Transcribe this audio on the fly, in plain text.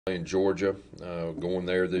In Georgia, going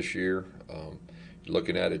there this year.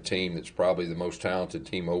 Looking at a team that's probably the most talented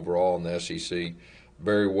team overall in the SEC.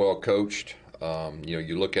 Very well coached.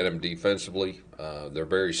 You look at them defensively. They're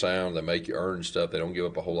very sound. They make you earn stuff. They don't give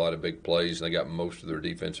up a whole lot of big plays. And they got most of their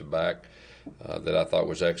defensive back that I thought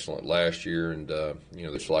was excellent last year. And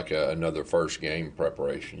it's like another first game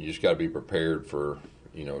preparation. You just got to be prepared for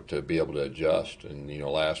to be able to adjust. And,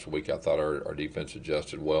 last week I thought our defense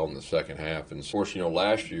adjusted well in the second half. And, of course,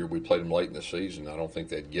 last year we played them late in the season. I don't think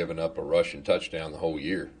they'd given up a rushing touchdown the whole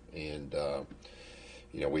year. And,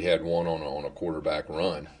 we had one on a quarterback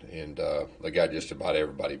run. And they got just about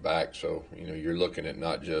everybody back. So, you're looking at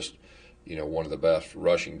not just, one of the best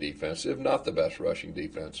rushing defense, if not the best rushing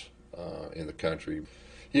defense in the country.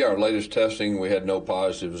 Yeah, our latest testing, we had no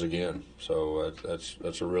positives again. So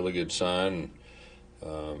that's a really good sign.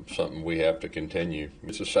 Something we have to continue.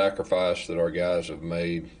 It's a sacrifice that our guys have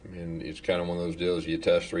made, and it's kind of one of those deals you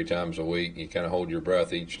test 3 times a week, and you kind of hold your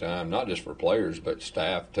breath each time, not just for players, but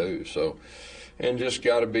staff too. So, and just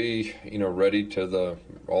got to be, ready to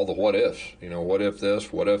all the what ifs, what if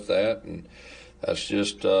this, what if that, and that's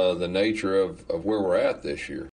just the nature of where we're at this year.